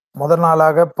முதல்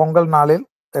நாளாக பொங்கல் நாளில்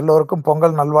எல்லோருக்கும்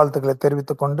பொங்கல் நல்வாழ்த்துக்களை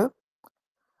தெரிவித்துக் கொண்டு,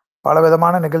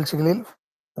 பலவிதமான நிகழ்ச்சிகளில்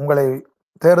உங்களை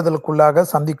தேர்தலுக்குள்ளாக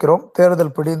சந்திக்கிறோம்.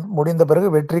 தேர்தல் முடிந்த பிறகு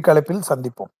வெற்றி கலைப்பில்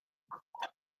சந்திப்போம்.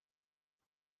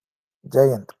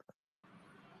 ஜெயந்த்.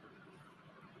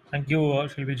 தேங்க்யூ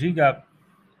செல்விஜி.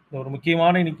 ஒரு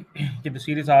முக்கியமான இன்னைக்கு இந்த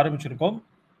சீரீஸ் ஆரம்பிச்சிருக்கோம்.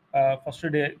 ஃபர்ஸ்ட்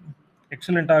டே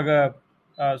எக்ஸலண்ட்டாக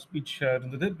ஸ்பீச்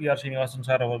இருந்தது PR ஸ்ரீனிவாசன்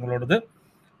சார் அவங்களோடது.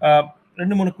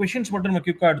 2-3 கொஷின்ஸ் மட்டும் நம்ம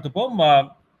குயிக்காக எடுத்துப்போம்.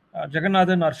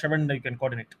 Jeganathan R ஷவன், you can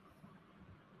coordinate.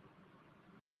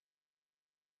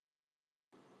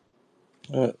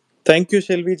 Thank you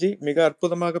செல்விஜி, மிக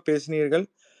அற்புதமாக பேசினீர்கள்.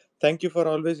 Thank you for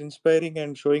always inspiring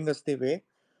and showing us the way.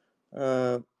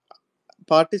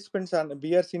 Participants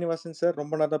PR Srinivasan sir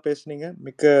ரொம்ப நல்லா பேசுனீங்க,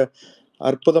 மிக்க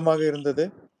அற்புதமாக இருந்தது.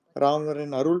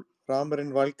 ராமரின் அருள்,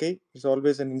 ராமரின் வாழ்க்கை is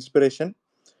always an inspiration.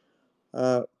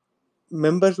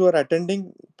 Members who are attending,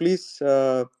 please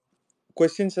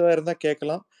questions ஏதாவது இருந்தால்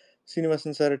கேட்கலாம்,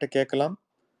 சீனிவாசன் சார்கிட்ட கேட்கலாம்.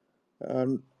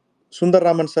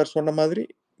 சுந்தர்ராமன் சார் சொன்ன மாதிரி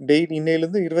டெய்லி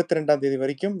இன்னையிலேருந்து 22ஆம் தேதி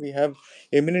வரைக்கும் வி ஹாவ்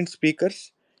எமினன்ட் ஸ்பீக்கர்ஸ்.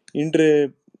 இன்று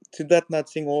சித்தார்த்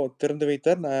நாத் சிங் திறந்து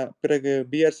வைத்தார், பிறகு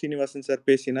பிஆர் சீனிவாசன் சார்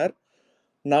பேசினார்.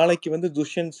 நாளைக்கு வந்து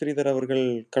துஷ்யந்த் ஸ்ரீதர் அவர்கள்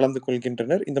கலந்து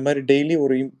கொள்கின்றனர். இந்த மாதிரி டெய்லி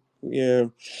ஒரு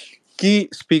key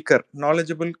speaker,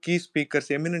 knowledgeable key speakers,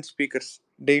 eminent speakers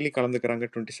daily கலந்துக்கிறாங்க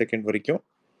 22nd வரைக்கும்.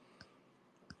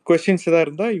 கொஸ்டின்ஸ் ஏதாவது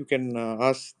இருந்தால் you can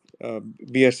ask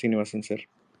PR Srinivasan sir.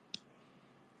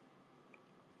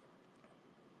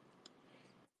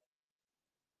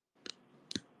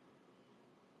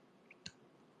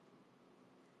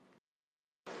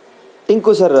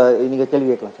 Tinku sir, நீங்க கேள்வி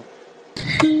கேட்கலாம் sir.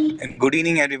 Good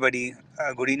evening, everybody.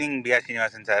 Good evening, B.R.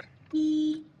 Sreenivasan, sir.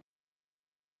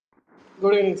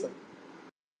 Good evening, sir.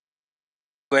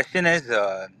 Question is,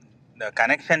 the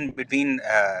connection between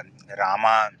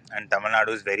Rama and Tamil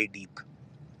Nadu is very deep,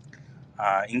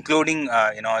 including,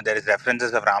 there is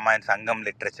references of Rama in Sangam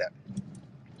literature.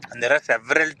 And there are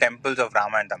several temples of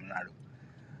Rama in Tamil Nadu.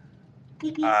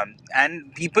 And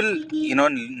people,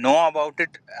 know about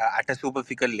it at a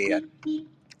superficial layer.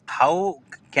 How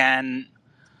can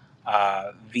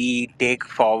we take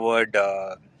forward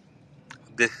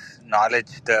this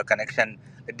knowledge, the connection,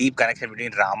 the deep connection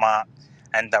between Rama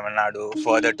and Tamil Nadu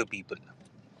further to people?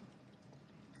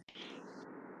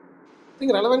 I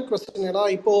think relevant question. ஏன்னா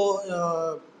இப்போ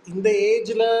இந்த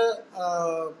ஏஜில்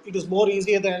it is more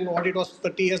easier than what it was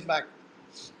 30 years back.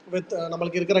 With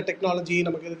நம்மளுக்கு இருக்கிற technology,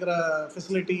 நமக்கு இருக்கிற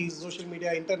facilities, social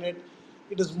media, internet,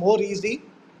 it is more easy.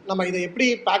 நம்ம இதை எப்படி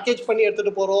பேக்கேஜ் பண்ணி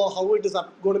எடுத்துகிட்டு போகிறோம், how it is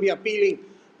gonna be appealing.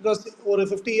 Because ஒரு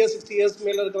 50 years 60 years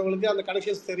மேலே இருக்கிறவங்களுக்கு அந்த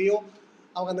கனெக்ஷன்ஸ் தெரியும்.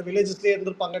 அவங்க அந்த வில்லேஜஸ்லேயே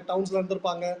இருந்திருப்பாங்க, டவுன்ஸில்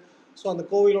இருந்திருப்பாங்க. ஸோ அந்த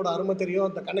கோவிலோட அருமை தெரியும்,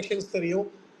 அந்த கனெக்ஷன்ஸ் தெரியும்.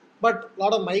 பட்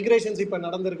லாட் ஆஃப் மைக்ரேஷன்ஸ் இப்போ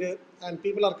நடந்திருக்கு and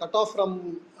people are cut off from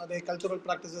they cultural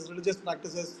practices, religious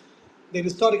practices, there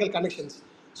historical connections.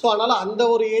 So அதனால் அந்த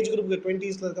ஒரு ஏஜ் குரூப்புக்கு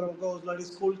 20s இருக்கிறவங்களுக்கோ, இல்லாட்டி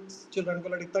ஸ்கூல் சில்ட்ரனுக்கோ,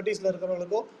 இல்லாட்டி 30s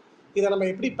இருக்கிறவங்களுக்கோ இதை நம்ம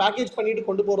எப்படி பேக்கேஜ் பண்ணிட்டு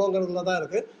கொண்டு போகிறோங்கிறதுல தான்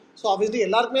இருக்குது. ஸோ ஆப்வியஸ்லி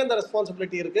எல்லாருக்குமே அந்த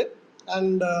ரெஸ்பான்சிபிலிட்டி இருக்குது.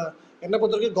 அண்ட் என்னை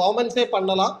பொறுத்த வரைக்கும் கவர்மெண்ட்ஸே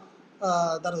பண்ணலாம்.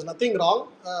 There is nothing wrong.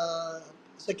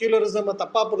 செக்யூலரிசமை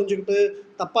தப்பாக புரிஞ்சுக்கிட்டு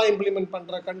தப்பாக இம்ப்ளிமெண்ட்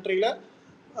பண்ணுற கண்ட்ரியில்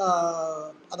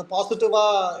அதை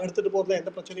பாசிட்டிவாக எடுத்துகிட்டு போகிறதுல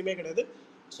எந்த பிரச்சனையுமே கிடையாது.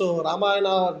 ஸோ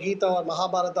ராமாயணா, கீதா,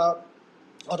 மகாபாரதா,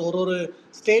 ஒரு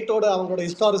ஸ்டேட்டோட அவங்களோட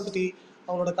ஹிஸ்டாரிசிட்டி,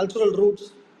 அவங்களோட கல்ச்சுரல் ரூட்ஸ்,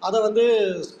 அதை வந்து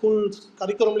ஸ்கூல்ஸ்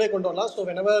கரிக்குலம்லேயே கொண்டு வரலாம். So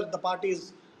whenever the party is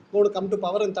gonna to come to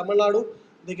power in Tamil Nadu,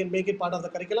 they can make it part of the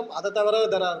curriculum. அதை தவிர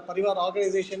there are Parivar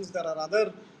organizations, there are other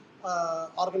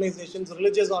organizations,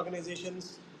 religious organizations,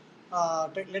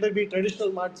 let it be traditional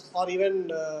mutts or even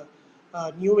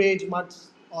new age mutts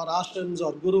or ashrams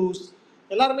or gurus,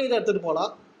 எல்லாருமே இதை எடுத்துகிட்டு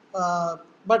போகலாம்.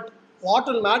 But what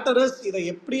will matter is இதை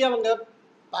எப்படி அவங்க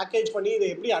package பண்ணி இதை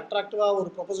எப்படி அட்ராக்டிவாக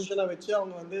ஒரு ப்ரொபோசிஷனாக வச்சு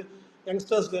அவங்க வந்து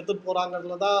யங்ஸ்டர்ஸ்க்கு எடுத்துகிட்டு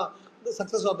போகிறாங்கிறதுல தான் the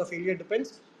success of the failure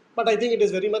depends. But I think it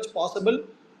is very much possible.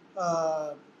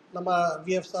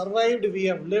 We have survived, we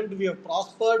have lived, we have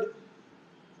prospered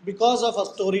because of our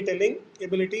storytelling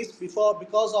abilities,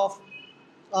 because of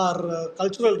our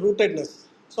cultural rootedness.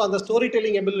 So அந்த story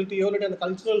telling எபிலிட்டியோ இல்லாட்டி அந்த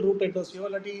cultural ரூட்டட்னஸையோ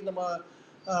இல்லாட்டி நம்ம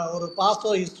ஒரு Bairstow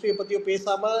ஹிஸ்ட்ரியை பற்றியோ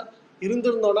பேசாமல்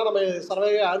இருந்திருந்தோன்னா நம்ம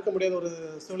சர்வைவே ஆக முடியாத ஒரு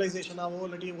சிவிலைசேஷனாகவோ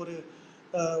இல்லாட்டி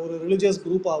ஒரு ரிலிஜியஸ்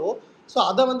குரூப்பாகவோ. ஸோ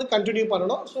அதை வந்து கண்டினியூ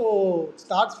பண்ணணும். So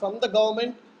starts from the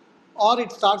government R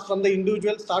it starts from the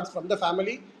individual, starts from the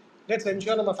family. Let's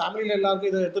ensure நம்ம ஃபேமிலியில் எல்லாருக்கும்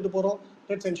இதை எடுத்துகிட்டு போகிறோம்.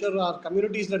 Let's ensure our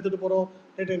communities எடுத்துகிட்டு போகிறோம்.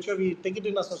 Let's ensure we take it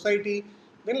in our society.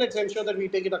 Then let's ensure that we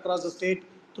take it across the state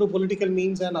through political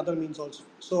means and other means also.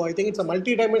 So I think it's a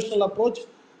multi-dimensional approach,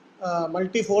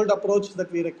 multi-fold approach that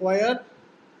we require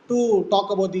to talk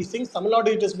about these things. Tamil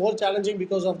Nadu, it is more challenging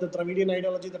because of the Dravidian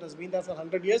ideology that has been there for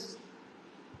 100 years.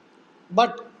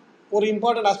 But one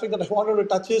important aspect that I wanted to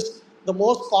touch is the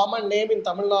most common name in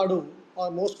Tamil Nadu, or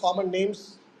most common names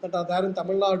that are there in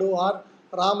Tamil Nadu are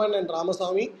Raman and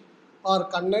Ramasamy or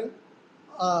Kannan.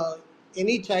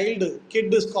 Any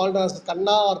kid is called as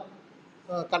Kanna or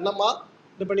Kannamma,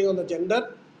 depending on the gender.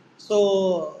 So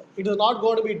it is not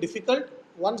going to be difficult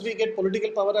once we get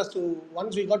political power.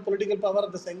 Once we got political power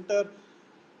at the center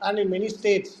and in many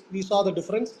states, we saw the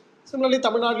difference. Similarly,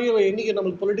 Tamil Nadu, any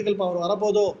political power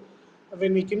varapodo,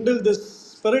 when we kindle this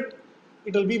spirit,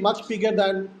 it will be much bigger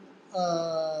than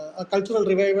a cultural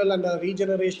revival and a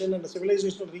regeneration and a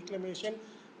civilizational reclamation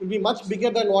will be much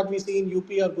bigger than what we see in UP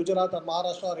or Gujarat or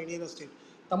Maharashtra or any other state.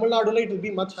 Tamil Nadu, it will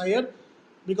be much higher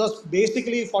because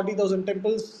basically 40,000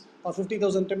 temples or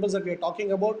 50,000 temples that we are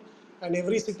talking about, and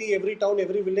every city, every town,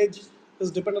 every village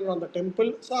is dependent on the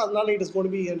temple. So it is going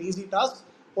to be an easy task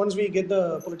once we get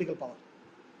the political power.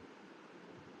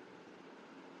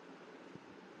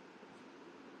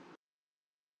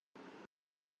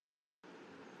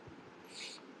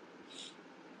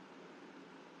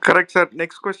 Correct, sir.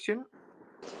 Next question.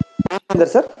 Sir.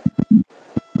 Sir.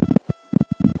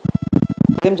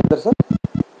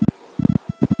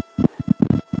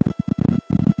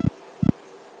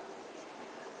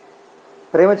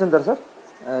 பிரேமச்சந்தர் sir,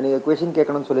 நீங்கள் question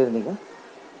கேட்கணும்னு சொல்லியிருந்தீங்க.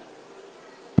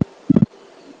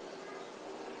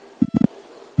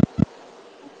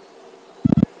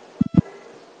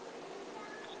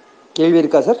 கேள்வி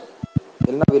இருக்கா sir?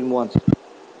 இல்லைனா will move on sir.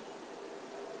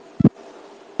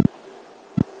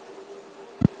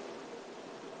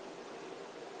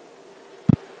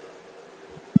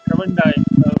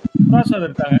 Subhra sir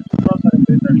இருக்காங்க. Subhra sir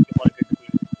பேச அழைக்குமாறு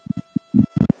கேட்டுக்கொள்கிறேன்.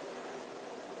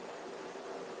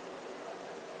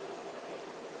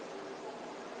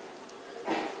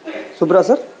 Subhra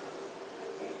sir.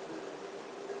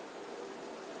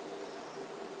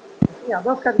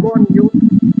 Others can go on mute.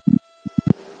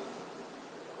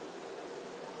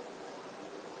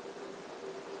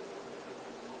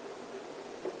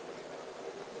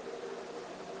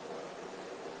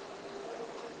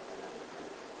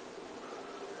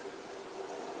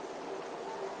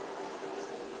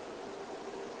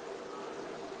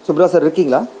 Subhra sir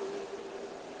இருக்கீங்களா?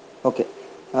 Okay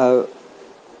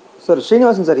sir.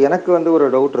 ஸ்ரீனிவாசன் சார், எனக்கு வந்து ஒரு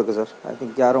டவுட் இருக்குது சார். ஐ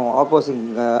திங்க் யாரும் ஆப்போசிங்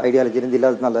ஐடியாலஜி இருந்து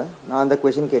இல்லாததுனால நான் அந்த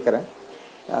கொஷின் கேட்குறேன்.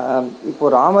 இப்போ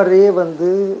ராமரே வந்து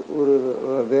ஒரு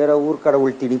வேற ஊர்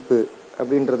கடவுள் திணிப்பு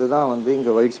அப்படின்றது தான் வந்து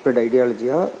இங்கே வைட் ஸ்ப்ரெட்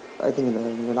ஐடியாலஜியாக ஐ திங்க்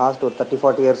இந்த லாஸ்ட் ஒரு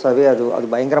 30-40 இயர்ஸாகவே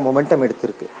அது பயங்கர மொமெண்டம்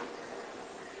எடுத்திருக்கு.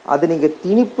 அது நீங்கள்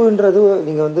திணிப்புன்றது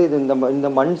நீங்கள் வந்து இது இந்த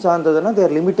மண் சார்ந்ததுன்னா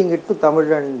தேர் limiting it to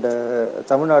Tamil and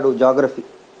Tamil Nadu geography.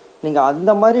 நீங்கள்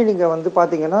அந்த மாதிரி நீங்கள் வந்து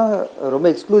பார்த்தீங்கன்னா ரொம்ப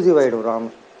எக்ஸ்க்ளூசிவ் ஆகிடும் ராம்.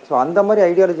 ஸோ அந்த மாதிரி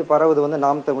ஐடியாலஜி பரவுது வந்து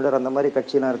நாம் தமிழர் அந்த மாதிரி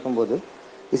கட்சியெலாம் இருக்கும்போது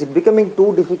is it becoming two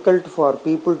difficult for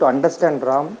people to understand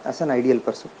Ram as an ideal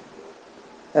person?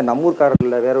 நம்ம ஊருக்காரர்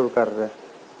இல்லை, வேற ஊருக்காரர்,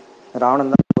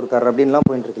 ராவணன் தான் ஊருக்காரர் அப்படின்லாம்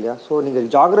போயிட்டு இருக்கு இல்லையா? ஸோ நீங்கள்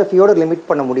ஜாகிரஃபியோட லிமிட்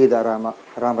பண்ண முடியுதா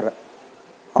ராமரை?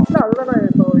 அதுதான்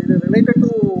இப்போ இது related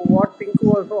to what Tinku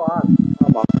also ask.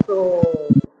 ஆமாம். ஸோ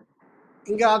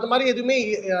இங்கே அது மாதிரி எதுவுமே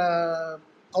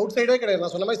அவுட் சைடே கிடையாது.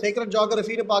 நான் சொன்ன மாதிரி சீக்ரெட்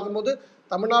ஜியாகிரஃபின்னு பார்க்கும்போது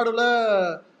தமிழ்நாடுல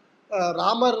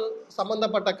ராமர்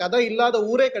சம்மந்தப்பட்ட கதை இல்லாத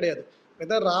ஊரே கிடையாது.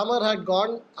 வெதர் ராமர் ஹேட்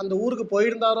கான், அந்த ஊருக்கு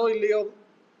போயிருந்தாரோ இல்லையோ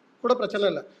கூட பிரச்சனை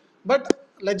இல்லை. But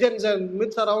legends and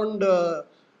myths around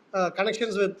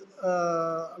connections with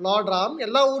Lord Ram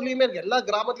எல்லா ஊர்லேயுமே இருக்குது, எல்லா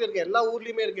கிராமத்துலையும் இருக்குது, எல்லா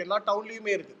ஊர்லேயுமே இருக்குது, எல்லா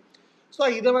டவுன்லேயுமே இருக்குது. ஸோ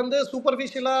இதை வந்து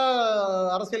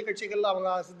சூப்பர்ஃபிஷியலாக அரசியல் கட்சிகள் அவங்க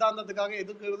சித்தாந்தத்துக்காக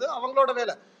எதிர்க்கிறது அவங்களோட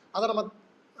வேலை. அதை நம்ம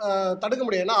தடுக்க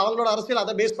முடியும். ஏன்னா அவங்களோட அரசியல்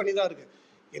அதை பேஸ் பண்ணி தான் இருக்குது.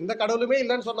 எந்த கடவுளுமே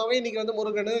இல்லைன்னு சொன்னவங்க இன்றைக்கி வந்து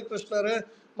முருகன், கிருஷ்ணர்,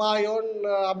 மாயோன்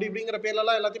அப்படி இப்படிங்கிற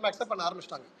பேர்லலாம் எல்லாத்தையும் அக்செப்ட் பண்ண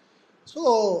ஆரம்பிச்சிட்டாங்க. ஸோ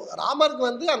ராமருக்கு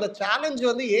வந்து அந்த சேலஞ்ச்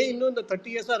வந்து ஏன் இன்னும் இந்த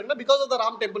 30 இயர்ஸாக இருக்குன்னா because of the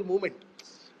Ram temple movement.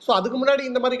 So அதுக்கு முன்னாடி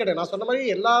இந்த மாதிரி கிடையாது. நான் சொன்ன மாதிரி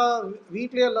எல்லா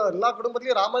வீட்லேயும் எல்லா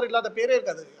குடும்பத்துலேயும் ராமர் இல்லாத பேரே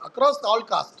இருக்காது. அக்ராஸ் ஆல்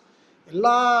காஸ்ட்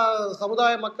எல்லா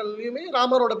சமுதாய மக்கள்லையுமே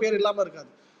ராமரோட பேர் இல்லாமல்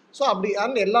இருக்காது. ஸோ அப்படி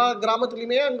அண்ட் எல்லா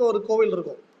கிராமத்துலேயுமே அங்கே ஒரு கோவில்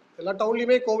இருக்கும், எல்லா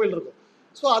டவுன்லேயுமே கோவில் இருக்கும்.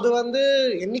 ஸோ அது வந்து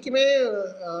என்றைக்குமே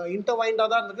இன்டர்வைண்டாக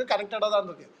தான் இருக்குது, கனெக்டடாக தான்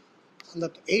இருக்குது. அந்த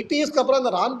 80ஸ்க்கு அப்புறம்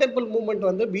அந்த ராம் டெம்பிள் மூவ்மெண்ட்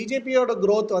வந்து பிஜேபியோட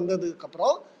க்ரோத்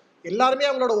வந்ததுக்கப்புறம் எல்லாருமே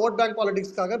அவங்களோட ஓட் பேங்க்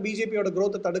பாலிடிக்ஸ்க்காக பிஜேபியோட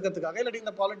க்ரோத்தை தடுக்கிறதுக்காக இல்லாட்டி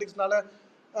இந்த பாலிடிக்ஸ்னால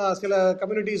சில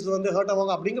கம்யூனிட்டிஸ் வந்து ஹர்ட்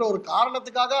ஆவாங்க அப்படிங்கிற ஒரு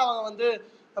காரணத்துக்காக அவங்க வந்து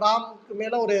ராம்க்கு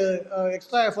மேலே ஒரு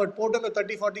எக்ஸ்ட்ரா எஃபர்ட் போட்டு இந்த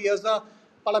 30-40 இயர்ஸாக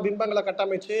பல பிம்பங்களை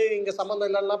கட்டமைச்சு இங்கே சம்மந்தம்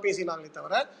இல்லைன்னா பேசினாங்களே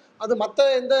தவிர அது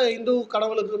மற்ற எந்த இந்து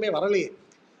கடவுளுக்குமே வரலையே.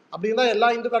 அப்படின்னா எல்லா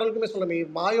இந்து கடவுளுக்குமே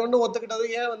சொல்லணும். மாயோன்னு ஒத்துக்கிட்டது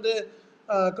ஏன் வந்து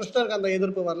கிருஷ்ணருக்கு அந்த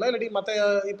எதிர்ப்பு வரல? இல்லாட்டி மற்ற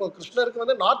இப்போ கிருஷ்ணருக்கு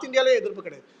வந்து நார்த் இந்தியாவிலே எதிர்ப்பு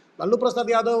கிடையாது. லல்லு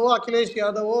பிரசாத் யாதவோ, அகிலேஷ்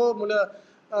யாதவோ,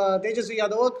 தேஜஸ்வி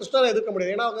யாதவோ கிருஷ்ணரை எதிர்க்க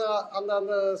முடியாது. ஏன்னா அவங்க அந்த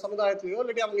அந்த சமுதாயத்திலையோ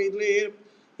இல்லாட்டி அவங்க இதுலேயே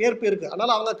ஏற்பு இருக்குது,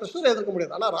 அதனால் அவங்க கிருஷ்ணரை எதிர்க்க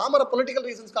முடியாது. ஆனால் ராமரை பொலிட்டிக்கல்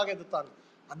ரீசன்ஸ்க்காக எதிர்த்தாங்க.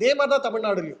 அதே மாதிரி தான்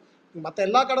தமிழ்நாடுலையும் மற்ற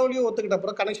எல்லா கடவுளையும் ஒத்துக்கிட்ட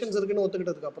அப்புறம் கனெக்ஷன்ஸ் இருக்குன்னு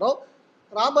ஒத்துக்கிட்டதுக்கப்புறம்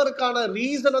ராமருக்கான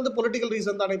ரீசன் வந்து பொலிட்டிக்கல்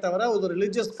ரீசன் தானே தவிர ஒரு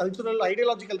ரிலிஜியஸ் கல்ச்சுரல்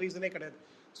ஐடியாலஜிக்கல் ரீசனே கிடையாது.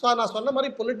 ஸோ நான் சொன்ன மாதிரி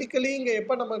பொலிட்டிக்கலி இங்கே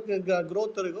எப்போ நமக்கு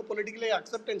க்ரோத் இருக்கோ, பொலிட்டிக்கலி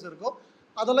அக்செப்டன்ஸ் இருக்கோ,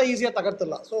 அதெல்லாம் ஈஸியாக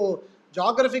தகர்த்துடலாம். ஸோ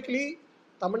ஜாகிரபிக்கலி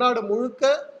தமிழ்நாடு முழுக்க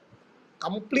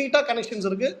கம்ப்ளீட்டாக கனெக்ஷன்ஸ்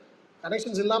இருக்குது.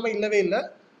 கனெக்ஷன்ஸ் இல்லாமல் இல்லவே இல்லை.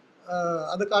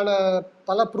 அதுக்கான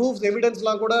பல ப்ரூஃப்ஸ்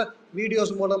எவிடன்ஸ்லாம் கூட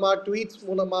வீடியோஸ் மூலமாக, ட்வீட்ஸ்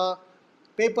மூலமாக,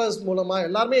 பேப்பர்ஸ் மூலமாக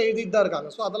எல்லாருமே எழுதிட்டு தான்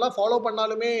இருக்காங்க. ஸோ அதெல்லாம் ஃபாலோ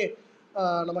பண்ணாலுமே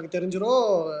நமக்கு தெரிஞ்சிடும்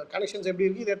கனெக்ஷன்ஸ் எப்படி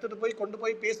இருக்குது. இதை எடுத்துகிட்டு போய் கொண்டு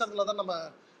போய் பேசுறதுல தான் நம்ம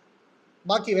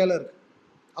பாக்கி வேலை இருக்குது.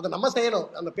 அதை நம்ம செய்யணும்,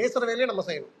 அந்த பேசுகிற வேலையை நம்ம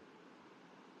செய்யணும்.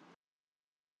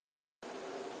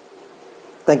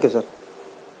 Thank you sir.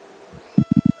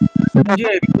 Sanjay,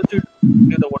 I request you to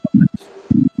give the vote of thanks.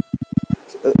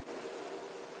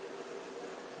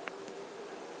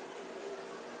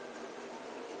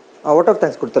 vote of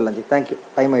thanks கொடுத்துடலாம் ஜி. தேங்க்யூ.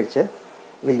 டைம் ஆயிடுச்சு.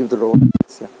 Will give the vote.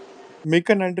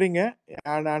 மிக்க நன்றிங்க.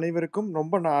 அனைவருக்கும்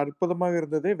ரொம்ப அற்புதமாக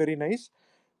இருந்தது. Very nice.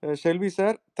 Shelvi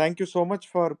sir, thank you so much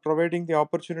for providing the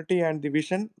opportunity and the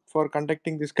vision for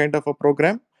conducting this kind of a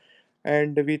program.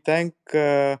 And we thank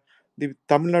the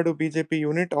Tamil Nadu BJP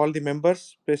unit, all the members,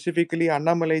 specifically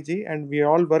Annamalai ji, and we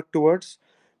all work towards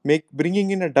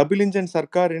bringing in a double engine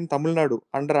sarkar in Tamil Nadu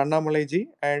under Annamalai ji,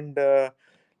 and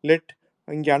let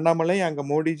Inge Annamalai and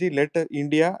Modi ji let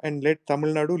India and let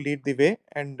Tamil Nadu lead the way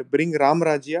and bring Ram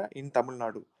Rajya in Tamil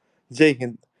Nadu. Jai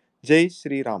Hind. Jai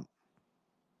Sri Ram.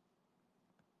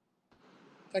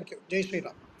 Thank you. Jai Sri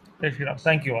Ram. Jai Shri Ram.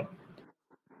 Thank you all.